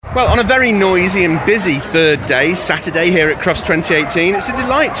Well, on a very noisy and busy third day, Saturday here at Crufts 2018, it's a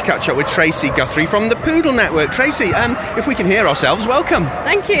delight to catch up with Tracey Guthrie from the Poodle Network. Tracey, if we can hear ourselves, welcome.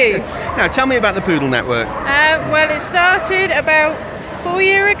 Thank you. Now, tell me about the Poodle Network. Well, it started about 4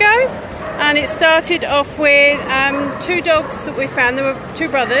 years ago, and it started off with two dogs that we found. There were two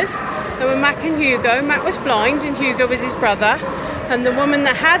brothers. There were Mac and Hugo. Mac was blind, and Hugo was his brother. And the woman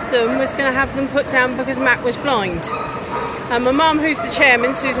that had them was going to have them put down because Mac was blind. And my mum, who's the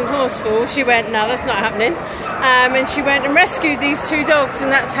chairman, Susan Horsfall, she went, no, that's not happening. And she went and rescued these two dogs, and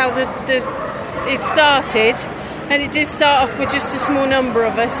that's how it started. And it did start off with just a small number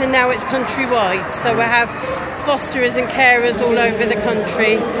of us, and now it's countrywide. So we have fosterers and carers all over the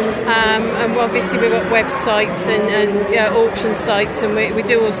country. And obviously we've got websites and auction sites, and we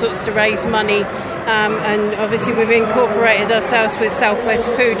do all sorts to raise money. And obviously we've incorporated ourselves with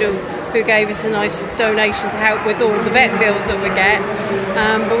Southwest Poodle, who gave us a nice donation to help with all the vet bills that we get.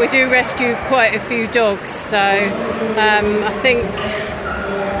 But we do rescue quite a few dogs. So I think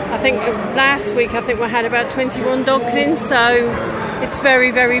last week we had about 21 dogs in. So it's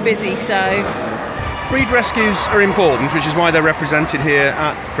very, very busy. So breed rescues are important, which is why they're represented here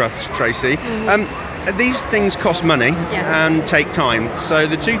at Crufts, Tracey. These things cost money and take time. So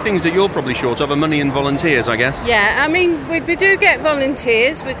the two things that you're probably short of are money and volunteers, I guess. Yeah, I mean, we do get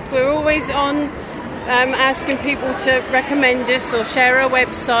volunteers. We're always on asking people to recommend us or share our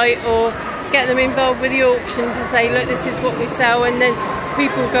website or get them involved with the auction to say, look, this is what we sell. And then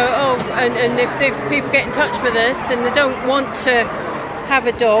people go, and if people get in touch with us and they don't want to have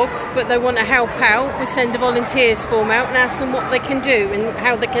a dog but they want to help out, we send a volunteers form out and ask them what they can do and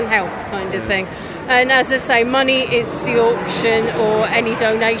how they can help, kind of thing. And as I say, money is the auction or any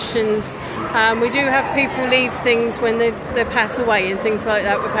donations. We do have people leave things when they pass away and things like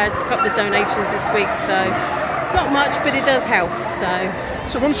that. We've had a couple of donations this week, so it's not much, but it does help.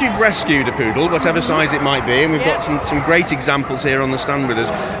 So once you've rescued a poodle, whatever size it might be, and we've got some great examples here on the stand with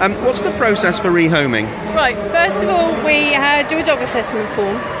us, what's the process for rehoming? Right, first of all, we do a dog assessment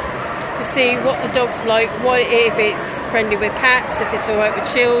form to see what the dog's like, if it's friendly with cats, if it's all right with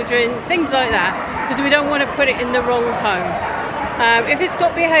children, things like that, because we don't want to put it in the wrong home. If it's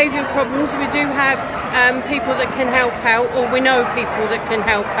got behavioural problems, we do have people that can help out, or we know people that can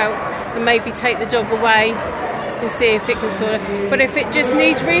help out and maybe take the dog away and see if it can sort of. But if it just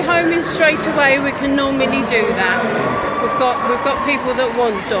needs rehoming straight away, we can normally do that. We've got people that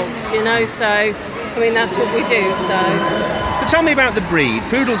want dogs, so I mean that's what we do. But tell me about the breed.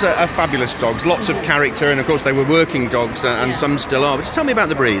 Poodles are fabulous dogs, lots of character, and of course they were working dogs, and some still are. But just tell me about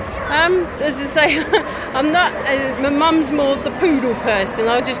the breed. As I say, I'm not. My mum's more the poodle person.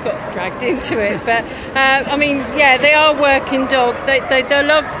 I just got dragged into it. But I mean, they are working dog. They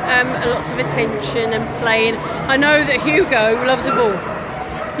love lots of attention and playing. I know that Hugo loves a ball.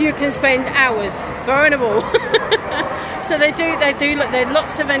 You can spend hours throwing a ball. So they do look. They're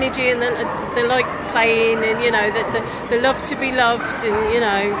lots of energy, and they like playing, and they love to be loved,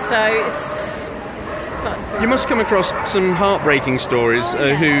 and so it's. You must come across some heartbreaking stories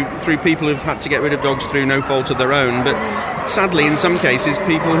through people who've had to get rid of dogs through no fault of their own, but sadly in some cases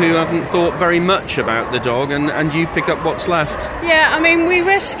people who haven't thought very much about the dog, and you pick up what's left. Yeah, I mean we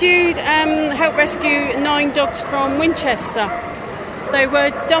helped rescue 9 dogs from Winchester. They were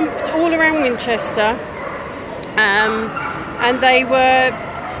dumped all around Winchester. And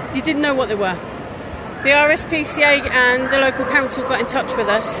you didn't know what they were. The RSPCA and the local council got in touch with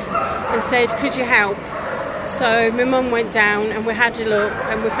us and said, could you help? So my mum went down and we had a look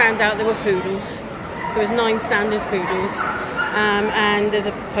and we found out there were poodles. There was 9 standard poodles. And there's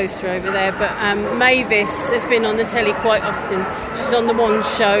a poster over there, but Mavis has been on the telly quite often. She's on the One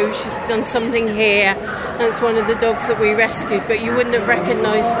Show, she's done something here, and it's one of the dogs that we rescued, but you wouldn't have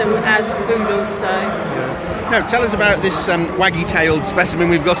recognised them as poodles. So now tell us about this waggy-tailed specimen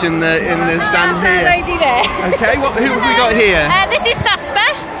we've got in the stand here. That lady there. Okay, who have we got here? This is Sasper.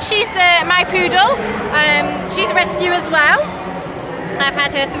 She's my poodle. She's a rescue as well. I've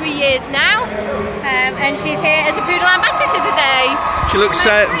had her 3 years now, and she's here as a poodle ambassador today. She looks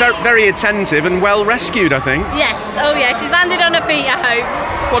very attentive and well rescued, I think. Yes, she's landed on her feet, I hope.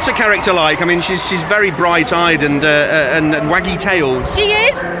 What's her character like? I mean, she's very bright-eyed and waggy-tailed. She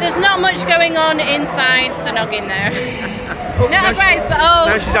is. There's not much going on inside the noggin though. Not a prize, but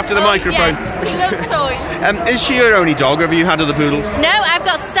now she's after the microphone. Yes, she loves toys. Is she your only dog, or have you had other poodles? No, I've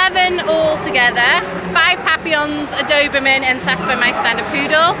got 7 altogether. 5 Papillons, a Doberman, and Sasper, my standard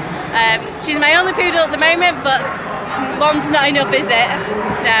poodle. She's my only poodle at the moment, but one's not enough, is it?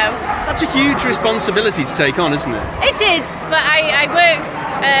 No. That's a huge responsibility to take on, isn't it? It is, but I work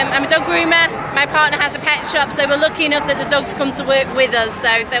I'm a dog groomer. My partner has a pet shop, so we're lucky enough that the dogs come to work with us,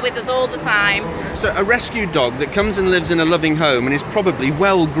 so they're with us all the time. So a rescue dog that comes and lives in a loving home and is probably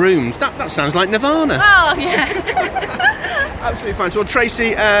well groomed, that sounds like nirvana. Oh, yeah. Absolutely fine. So, well,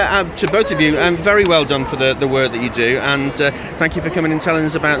 Tracey, to both of you, very well done for the work that you do, and thank you for coming and telling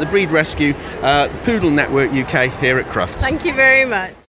us about the Breed Rescue Poodle Network UK here at Crufts. Thank you very much.